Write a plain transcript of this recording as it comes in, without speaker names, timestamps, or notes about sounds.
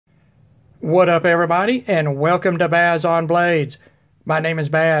What up, everybody, and welcome to Baz on Blades. My name is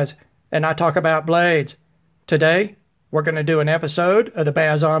Baz, and I talk about blades. Today, we're going to do an episode of the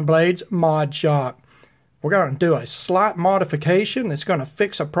Baz on Blades mod shop. We're going to do a slight modification that's going to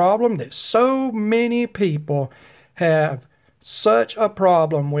fix a problem that so many people have such a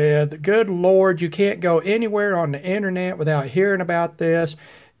problem with. Good Lord, you can't go anywhere on the internet without hearing about this.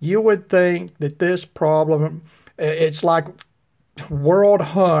 You would think that this problem, it's like world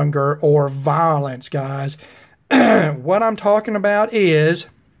hunger or violence, guys. What I'm talking about is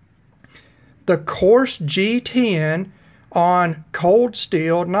the coarse G10 on cold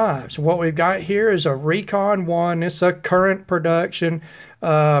steel knives. What we've got here is a Recon 1. It's a current production.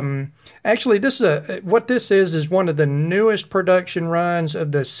 Actually, what this is one of the newest production runs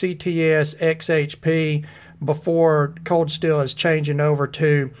of the CTS XHP before cold steel is changing over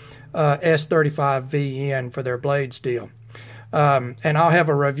to S35VN for their blade steel. And I'll have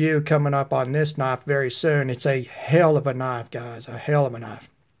a review coming up on this knife very soon. It's a hell of a knife, guys, a hell of a knife.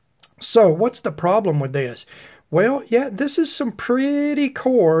 So what's the problem with this? Well, yeah, this is some pretty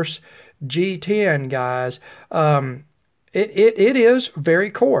coarse G10, guys. It is very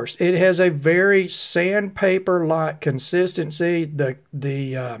coarse. It has a very sandpaper-like consistency. The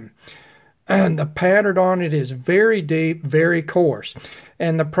pattern on it is very deep, very coarse.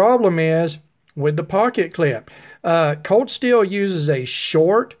 And the problem is with the pocket clip. Cold steel uses a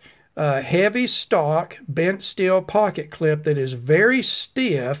short, heavy stock bent steel pocket clip that is very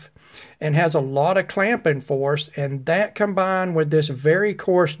stiff and has a lot of clamping force, and that combined with this very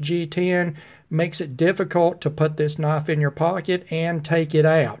coarse G10 makes it difficult to put this knife in your pocket and take it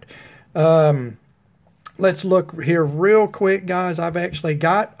out. Let's look here real quick, guys. I've actually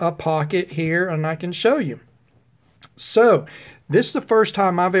got a pocket here and I can show you. So this is the first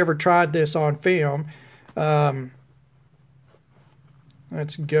time I've ever tried this on film.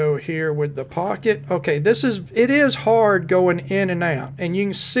 Let's go here with the pocket. Okay, it is hard going in and out, and you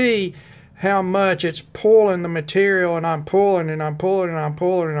can see how much it's pulling the material, and I'm pulling and I'm pulling and I'm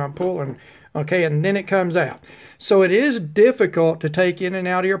pulling and I'm pulling. Okay, and then it comes out. So it is difficult to take in and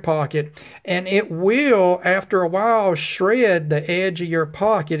out of your pocket, and it will, after a while, shred the edge of your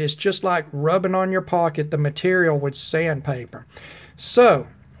pocket. It's just like rubbing on your pocket the material with sandpaper. So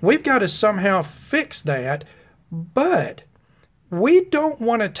we've got to somehow fix that, but we don't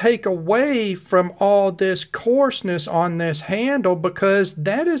want to take away from all this coarseness on this handle because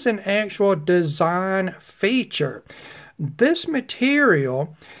that is an actual design feature. This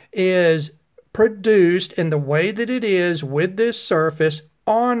material is produced in the way that it is with this surface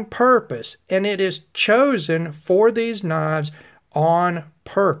on purpose, and it is chosen for these knives on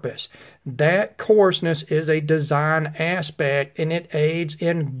purpose. That coarseness is a design aspect, and it aids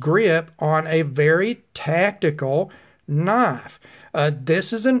in grip on a very tactical knife.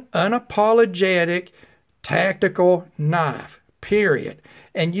 This is an unapologetic tactical knife, period.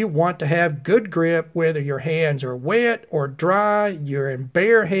 And you want to have good grip whether your hands are wet or dry, you're in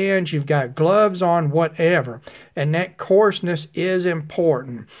bare hands, you've got gloves on, whatever. And that coarseness is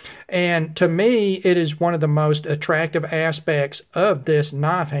important. And to me, it is one of the most attractive aspects of this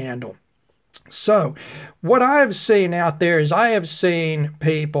knife handle. So what I've seen out there is I've seen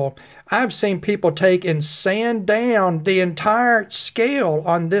people take and sand down the entire scale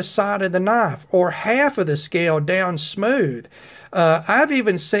on this side of the knife, or half of the scale down smooth. I've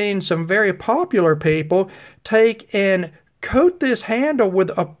even seen some very popular people take and coat this handle with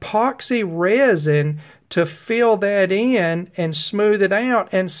epoxy resin to fill that in and smooth it out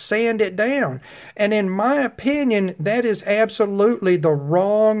and sand it down. And in my opinion, that is absolutely the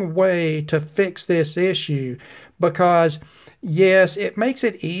wrong way to fix this issue, because yes, it makes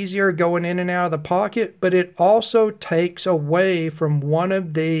it easier going in and out of the pocket, but it also takes away from one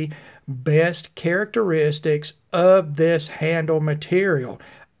of the best characteristics of this handle material.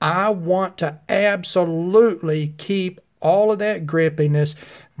 I want to absolutely keep all of that grippiness.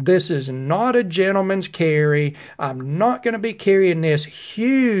 This is not a gentleman's carry. I'm not going to be carrying this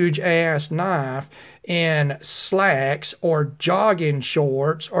huge ass knife in slacks or jogging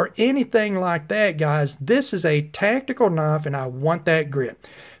shorts or anything like that, guys. This is a tactical knife, and I want that grip.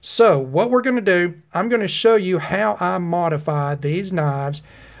 So what we're going to do, I'm going to show you how I modify these knives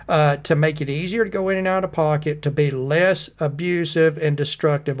to make it easier to go in and out of pocket, to be less abusive and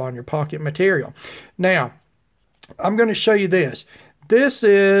destructive on your pocket material. Now, I'm going to show you this. This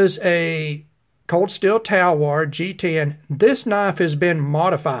is a cold steel Talwar G10. This knife has been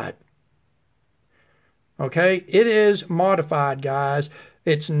modified. Okay, it is modified, guys.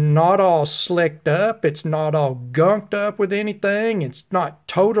 It's not all slicked up. It's not all gunked up with anything. It's not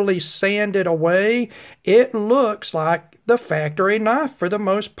totally sanded away. It looks like the factory knife for the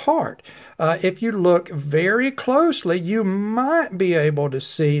most part. If you look very closely, you might be able to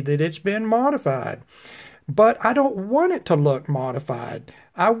see that it's been modified. But I don't want it to look modified.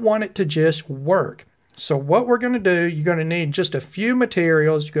 I want it to just work. So what we're going to do, you're going to need just a few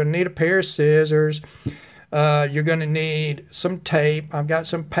materials. You're going to need a pair of scissors. You're going to need some tape. I've got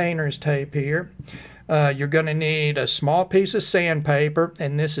some painter's tape here. You're going to need a small piece of sandpaper,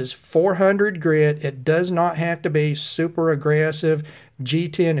 and this is 400 grit. It does not have to be super aggressive.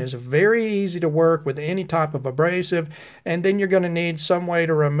 G10 is very easy to work with any type of abrasive. And then you're going to need some way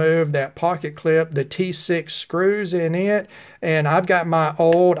to remove that pocket clip, the T6 screws in it. And I've got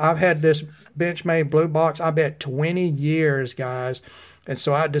I've had this Benchmade blue box, I bet 20 years, guys. And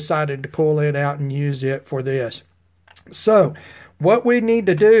so I decided to pull it out and use it for this. So what we need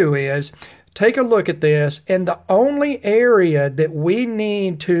to do is take a look at this, and the only area that we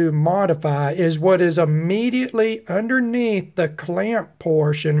need to modify is what is immediately underneath the clamp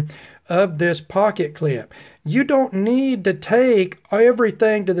portion of this pocket clip. You don't need to take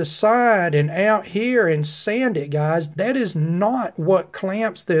everything to the side and out here and sand it, guys. That is not what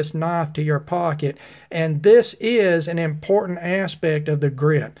clamps this knife to your pocket, and this is an important aspect of the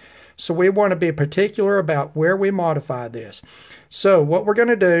grip. So we want to be particular about where we modify this. So what we're going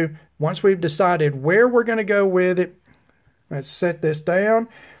to do, once we've decided where we're going to go with it, let's set this down.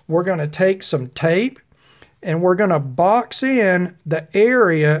 We're going to take some tape, and we're going to box in the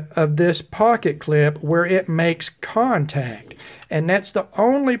area of this pocket clip where it makes contact. And that's the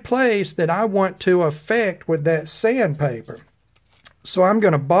only place that I want to affect with that sandpaper. So I'm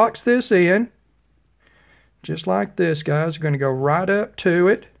going to box this in, just like this, guys. We're going to go right up to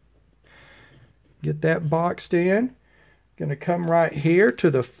it. Get that boxed in. Going to come right here to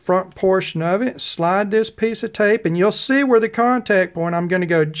the front portion of it, slide this piece of tape, and you'll see where the contact point, I'm going to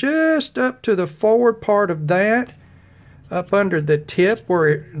go just up to the forward part of that, up under the tip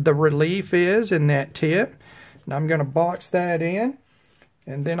where the relief is in that tip. And I'm going to box that in,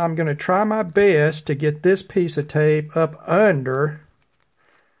 and then I'm going to try my best to get this piece of tape up under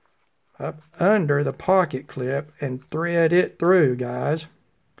the pocket clip and thread it through, guys.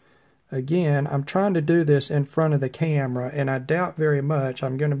 Again, I'm trying to do this in front of the camera, and I doubt very much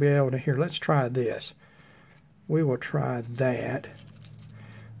I'm going to be able to hear. Let's try this. We will try that.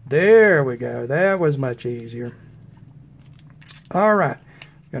 There we go. That was much easier. All right.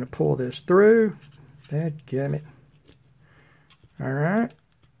 I'm going to pull this through. Dadgummit. All right.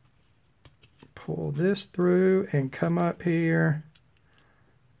 Pull this through and come up here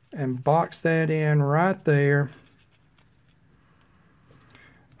and box that in right there.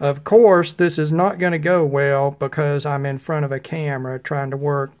 Of course, this is not going to go well because I'm in front of a camera trying to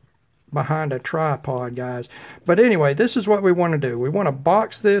work behind a tripod, guys. But anyway, this is what we want to do. We want to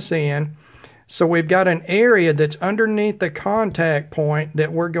box this in so we've got an area that's underneath the contact point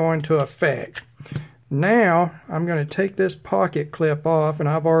that we're going to affect. Now, I'm going to take this pocket clip off, and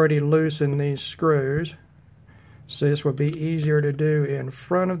I've already loosened these screws. So this will be easier to do in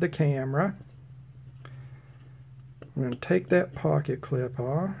front of the camera. I'm going to take that pocket clip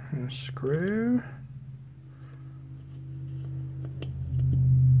off and screw,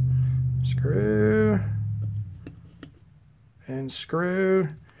 and screw,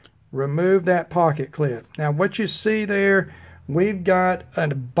 remove that pocket clip. Now what you see there, we've got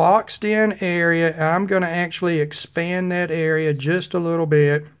a boxed in area. I'm going to actually expand that area just a little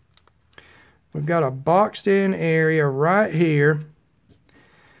bit. We've got a boxed in area right here.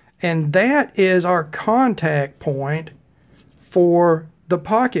 And that is our contact point for the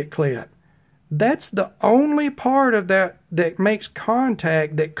pocket clip. That's the only part of that makes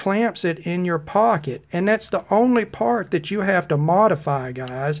contact, that clamps it in your pocket. And that's the only part that you have to modify,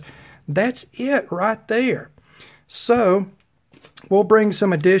 guys. That's it right there. So we'll bring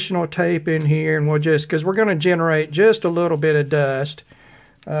some additional tape in here, and we'll just, because we're going to generate just a little bit of dust.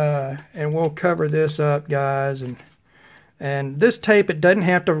 And we'll cover this up, guys. And this tape, it doesn't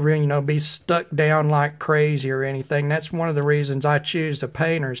have to, be stuck down like crazy or anything. That's one of the reasons I choose the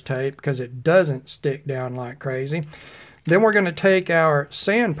painter's tape, because it doesn't stick down like crazy. Then we're going to take our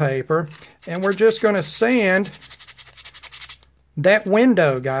sandpaper, and we're just going to sand that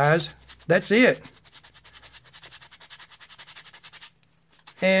window, guys. That's it.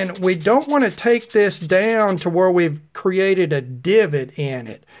 And we don't want to take this down to where we've created a divot in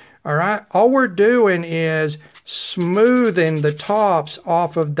it. All right? All we're doing is smoothing the tops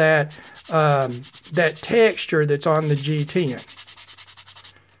off of that that texture that's on the G10.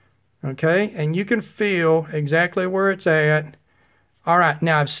 Okay, and you can feel exactly where it's at. All right,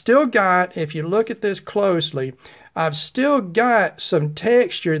 now I've still got, if you look at this closely, I've still got some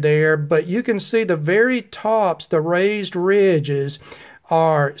texture there, but you can see the very tops, the raised ridges,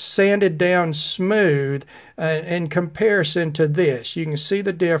 are sanded down smooth in comparison to this. You can see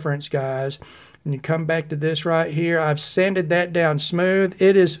the difference, guys. And you come back to this right here. I've sanded that down smooth.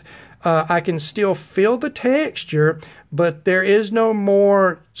 It is, I can still feel the texture, but there is no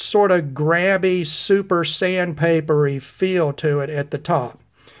more sort of grabby, super sandpapery feel to it at the top.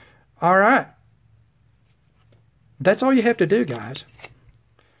 All right. That's all you have to do, guys.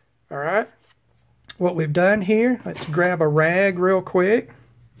 All right. What we've done here, let's grab a rag real quick,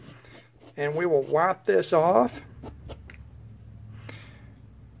 and we will wipe this off.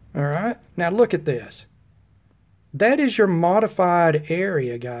 All right. Now look at this. That is your modified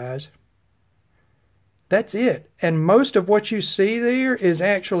area, guys. That's it. And most of what you see there is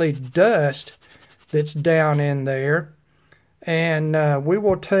actually dust that's down in there. And we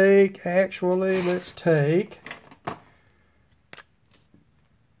will take, actually,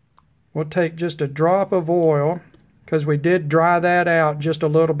 we'll take just a drop of oil, because we did dry that out just a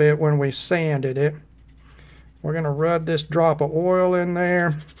little bit when we sanded it. We're going to rub this drop of oil in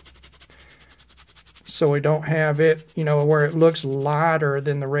there so we don't have it, you know, where it looks lighter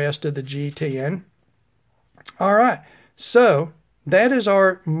than the rest of the G10. All right, so that is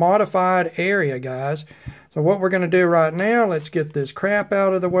our modified area, guys. So what we're going to do right now, let's get this crap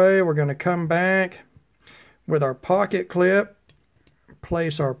out of the way. We're going to come back with our pocket clip,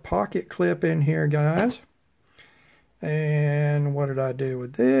 place our pocket clip in here, guys. And what did I do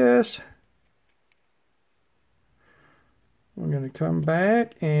with this? We're going to come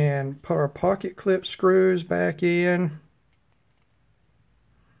back and put our pocket clip screws back in.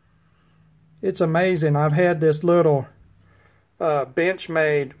 It's amazing. I've had this little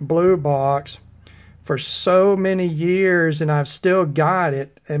Benchmade blue box for so many years, and I've still got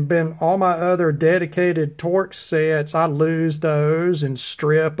it. And been all my other dedicated Torx sets, I lose those and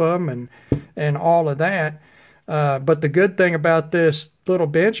strip them and all of that. But the good thing about this little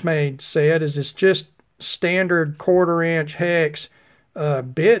Benchmade set is it's just standard 1/4 inch hex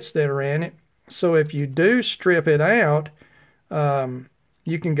bits that are in it. So if you do strip it out,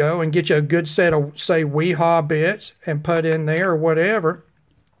 you can go and get you a good set of, say, Weehaw bits and put in there or whatever.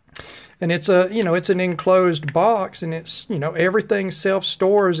 And it's a, you know, it's an enclosed box, and it's, you know, everything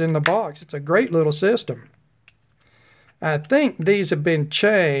self-stores in the box. It's a great little system. I think these have been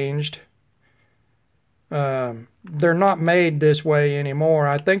changed. They're not made this way anymore.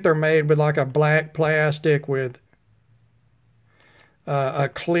 I think they're made with like a black plastic with a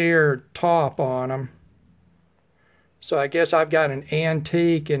clear top on them. So I guess I've got an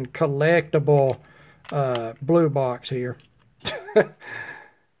antique and collectible blue box here.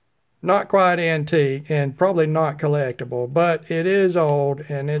 Not quite antique and probably not collectible, but it is old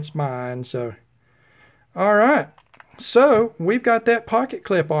and it's mine. So, all right. So we've got that pocket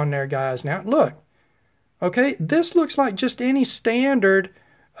clip on there, guys. Now look. Okay, this looks like just any standard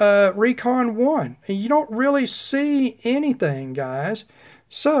Recon 1. You don't really see anything, guys.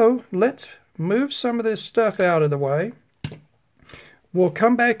 So let's move some of this stuff out of the way. We'll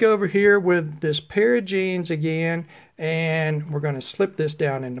come back over here with this pair of jeans again, and we're going to slip this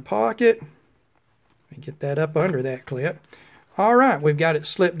down in the pocket. Let me get that up under that clip. All right, we've got it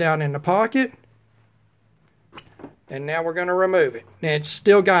slipped down in the pocket. And now we're going to remove it. Now it's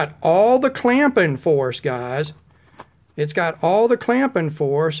still got all the clamping force, guys. It's got all the clamping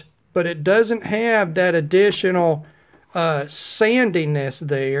force, but it doesn't have that additional sandiness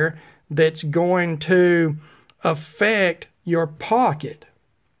there that's going to affect your pocket.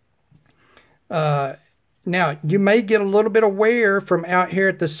 Now, you may get a little bit of wear from out here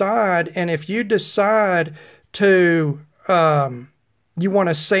at the side, and if you decide to, you want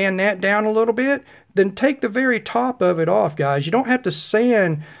to sand that down a little bit, then take the very top of it off, guys. You don't have to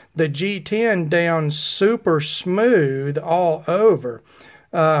sand the G10 down super smooth all over.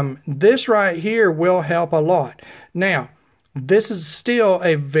 This right here will help a lot. Now, this is still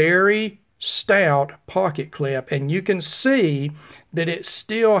a very stout pocket clip, and you can see that it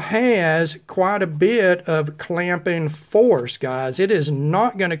still has quite a bit of clamping force, guys. It is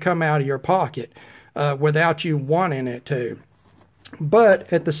not going to come out of your pocket without you wanting it to.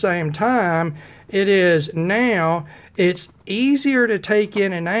 But at the same time, it is now, it's easier to take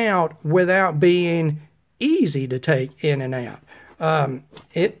in and out without being easy to take in and out.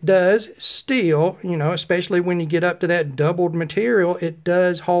 It does still, you know, especially when you get up to that doubled material, it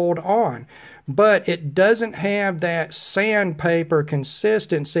does hold on. But it doesn't have that sandpaper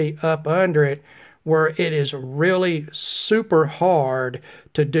consistency up under it where it is really super hard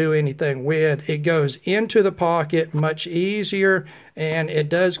to do anything with. It goes into the pocket much easier, and it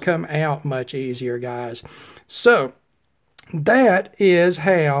does come out much easier, guys. So that is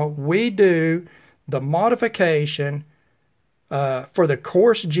how we do the modification for the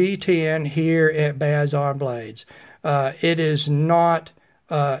coarse G10 here at Baz on Blades. It is not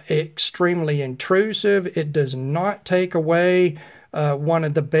extremely intrusive. It does not take away one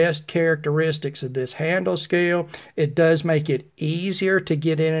of the best characteristics of this handle scale. It does make it easier to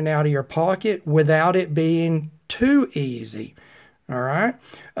get in and out of your pocket without it being too easy. All right.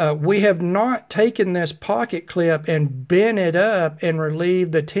 We have not taken this pocket clip and bent it up and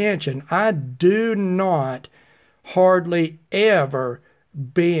relieved the tension. I do not hardly ever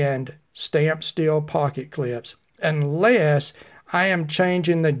bend stamped steel pocket clips unless I am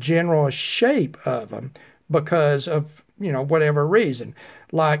changing the general shape of them because of, whatever reason.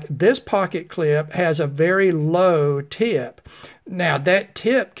 Like this pocket clip has a very low tip. Now that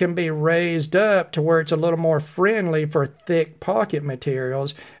tip can be raised up to where it's a little more friendly for thick pocket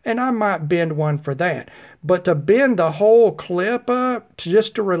materials, and I might bend one for that. But to bend the whole clip up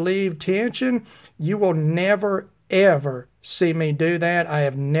just to relieve tension, you will never ever see me do that. I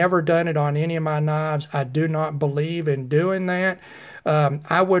have never done it on any of my knives. I do not believe in doing that.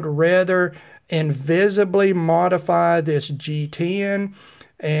 I would rather invisibly modify this G10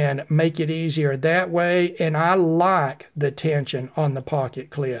 and make it easier that way. And I like the tension on the pocket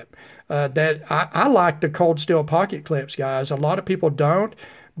clip. I like the cold steel pocket clips, guys. A lot of people don't,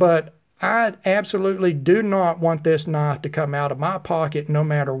 but I absolutely do not want this knife to come out of my pocket no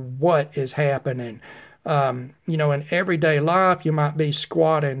matter what is happening. In everyday life, you might be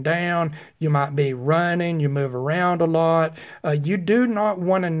squatting down, you might be running, you move around a lot. You do not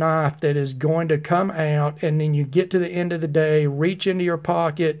want a knife that is going to come out and then you get to the end of the day, reach into your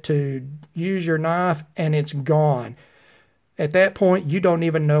pocket to use your knife, and it's gone. At that point, you don't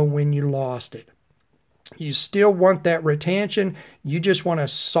even know when you lost it. You still want that retention. You just want to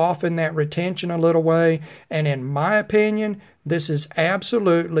soften that retention a little way. And in my opinion, this is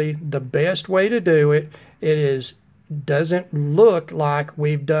absolutely the best way to do it. It doesn't look like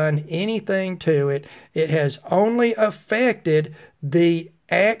we've done anything to it. It has only affected the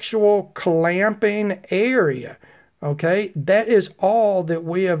actual clamping area. Okay, that is all that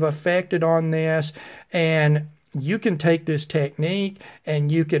we have affected on this. And you can take this technique and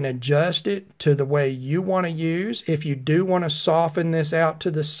you can adjust it to the way you want to use. If you do want to soften this out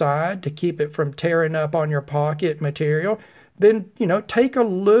to the side to keep it from tearing up on your pocket material, then, take a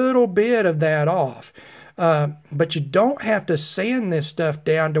little bit of that off. But you don't have to sand this stuff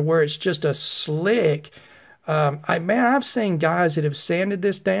down to where it's just a slick. I've seen guys that have sanded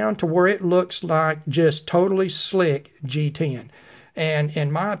this down to where it looks like just totally slick G10. And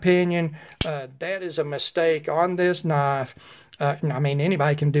in my opinion, that is a mistake on this knife.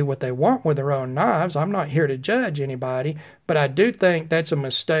 Anybody can do what they want with their own knives. I'm not here to judge anybody, but I do think that's a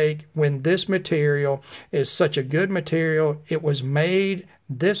mistake when this material is such a good material. It was made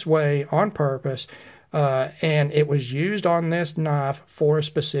this way on purpose, and it was used on this knife for a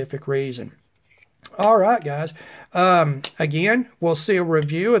specific reason. All right, guys. Again, we'll see a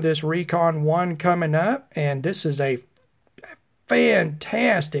review of this Recon 1 coming up, and this is a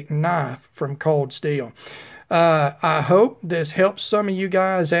fantastic knife from Cold Steel. I hope this helps some of you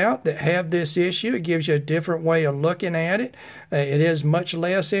guys out that have this issue. It gives you a different way of looking at it. It is much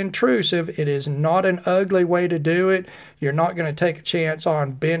less intrusive. It is not an ugly way to do it. You're not going to take a chance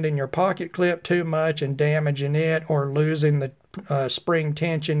on bending your pocket clip too much and damaging it or losing the spring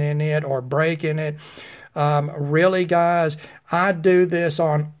tension in it or breaking it. Really, guys, I do this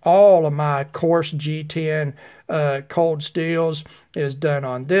on all of my coarse G10 cold steels. It was done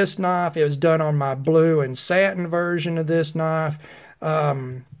on this knife. It was done on my blue and satin version of this knife.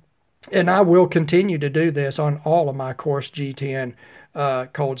 And I will continue to do this on all of my coarse G10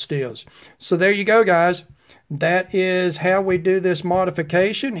 cold steels. So there you go, guys. That is how we do this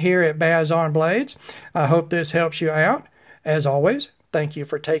modification here at Baz on Blades. I hope this helps you out. As always, thank you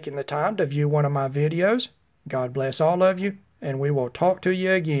for taking the time to view one of my videos. God bless all of you, and we will talk to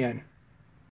you again.